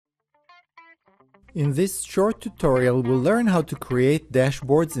In this short tutorial, we'll learn how to create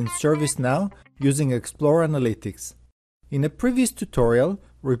dashboards in ServiceNow using Explore Analytics. In a previous tutorial,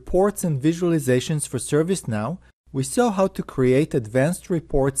 Reports and Visualizations for ServiceNow, we saw how to create advanced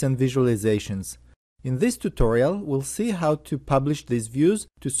reports and visualizations. In this tutorial, we'll see how to publish these views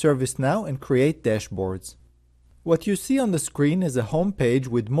to ServiceNow and create dashboards. What you see on the screen is a home page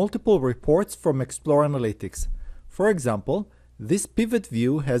with multiple reports from Explore Analytics. For example, this pivot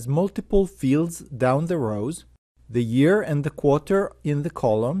view has multiple fields down the rows, the year and the quarter in the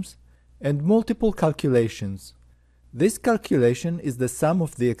columns, and multiple calculations. This calculation is the sum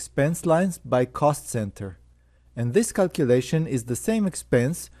of the expense lines by cost center, and this calculation is the same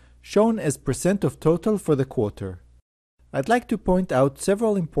expense shown as percent of total for the quarter. I'd like to point out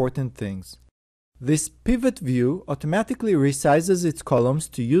several important things. This pivot view automatically resizes its columns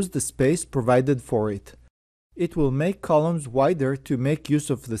to use the space provided for it. It will make columns wider to make use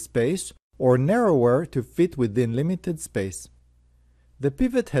of the space or narrower to fit within limited space. The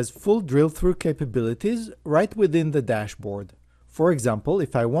pivot has full drill-through capabilities right within the dashboard. For example,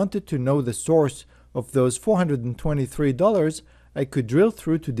 if I wanted to know the source of those $423, I could drill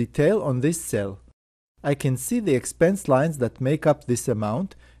through to detail on this cell. I can see the expense lines that make up this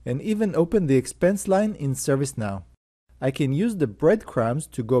amount and even open the expense line in ServiceNow. I can use the breadcrumbs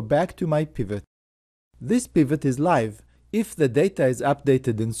to go back to my pivot. This pivot is live. If the data is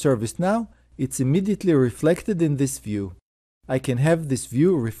updated in ServiceNow, it's immediately reflected in this view. I can have this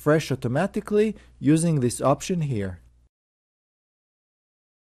view refresh automatically using this option here.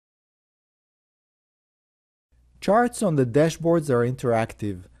 Charts on the dashboards are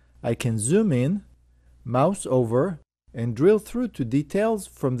interactive. I can zoom in, mouse over, and drill through to details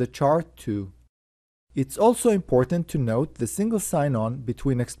from the chart too. It's also important to note the single sign-on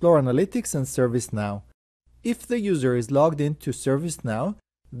between Explore Analytics and ServiceNow. If the user is logged into ServiceNow,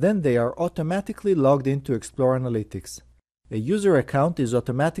 then they are automatically logged into Explore Analytics. A user account is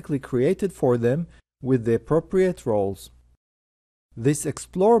automatically created for them with the appropriate roles. This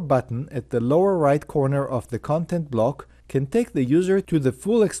Explore button at the lower right corner of the content block can take the user to the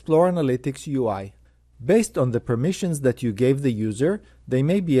full Explore Analytics UI. Based on the permissions that you gave the user, they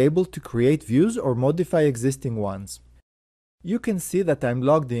may be able to create views or modify existing ones. You can see that I'm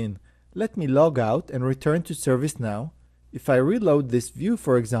logged in. Let me log out and return to ServiceNow. If I reload this view,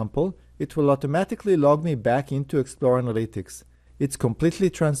 for example, it will automatically log me back into Explore Analytics. It's completely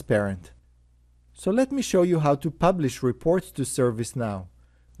transparent. So let me show you how to publish reports to ServiceNow.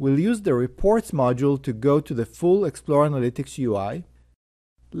 We'll use the Reports module to go to the full Explore Analytics UI.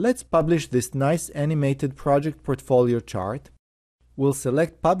 Let's publish this nice animated project portfolio chart. We'll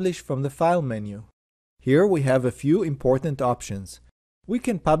select Publish from the File menu. Here we have a few important options. We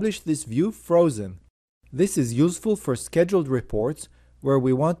can publish this view frozen. This is useful for scheduled reports where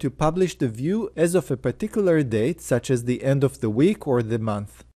we want to publish the view as of a particular date, such as the end of the week or the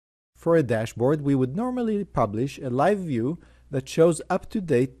month. For a dashboard, we would normally publish a live view that shows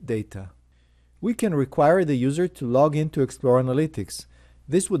up-to-date data. We can require the user to log into Explore Analytics.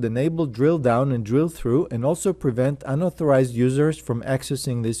 This would enable drill down and drill through and also prevent unauthorized users from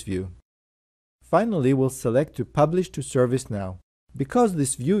accessing this view. Finally, we'll select to publish to ServiceNow. Because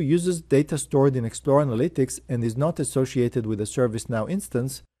this view uses data stored in Explore Analytics and is not associated with a ServiceNow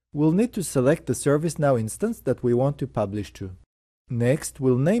instance, we'll need to select the ServiceNow instance that we want to publish to. Next,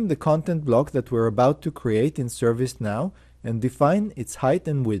 we'll name the content block that we're about to create in ServiceNow and define its height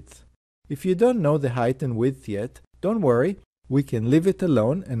and width. If you don't know the height and width yet, don't worry, we can leave it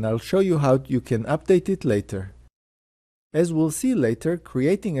alone and I'll show you how you can update it later. As we'll see later,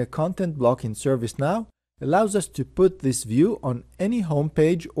 creating a content block in ServiceNow allows us to put this view on any home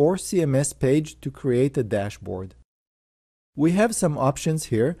page or CMS page to create a dashboard. We have some options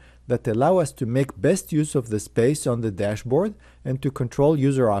here that allow us to make best use of the space on the dashboard and to control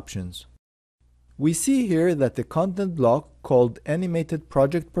user options. We see here that the content block called Animated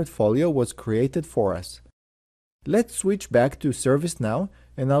Project Portfolio was created for us. Let's switch back to ServiceNow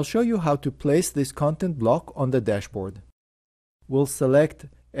and I'll show you how to place this content block on the dashboard. We'll select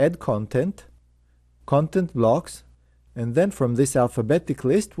Add Content, Content Blocks, and then from this alphabetic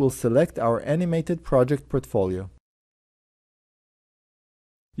list we'll select our Animated Project Portfolio.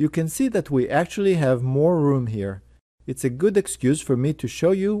 You can see that we actually have more room here. It's a good excuse for me to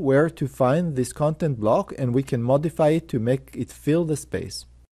show you where to find this content block and we can modify it to make it fill the space.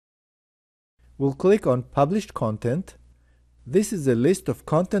 We'll click on Published Content. This is a list of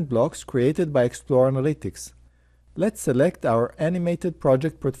content blocks created by Explore Analytics. Let's select our Animated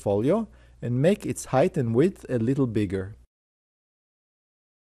Project Portfolio and make its height and width a little bigger.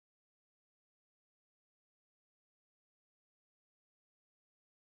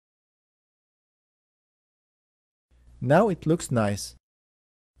 Now it looks nice.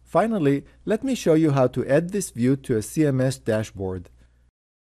 Finally, let me show you how to add this view to a CMS dashboard.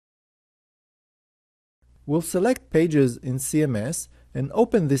 We'll select Pages in CMS and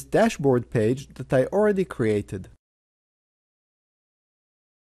open this dashboard page that I already created.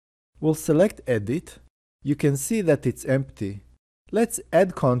 We'll select Edit. You can see that it's empty. Let's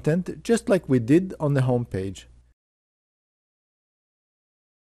add content just like we did on the home page.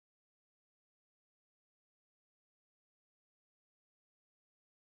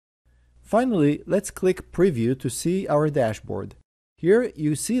 Finally, let's click Preview to see our dashboard. Here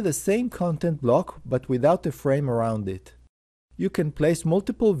you see the same content block but without a frame around it. You can place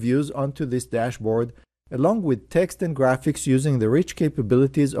multiple views onto this dashboard along with text and graphics using the rich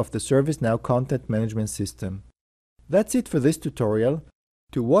capabilities of the ServiceNow content management system. That's it for this tutorial.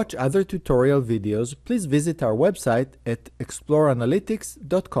 To watch other tutorial videos, please visit our website at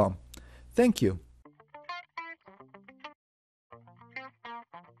exploreanalytics.com. Thank you.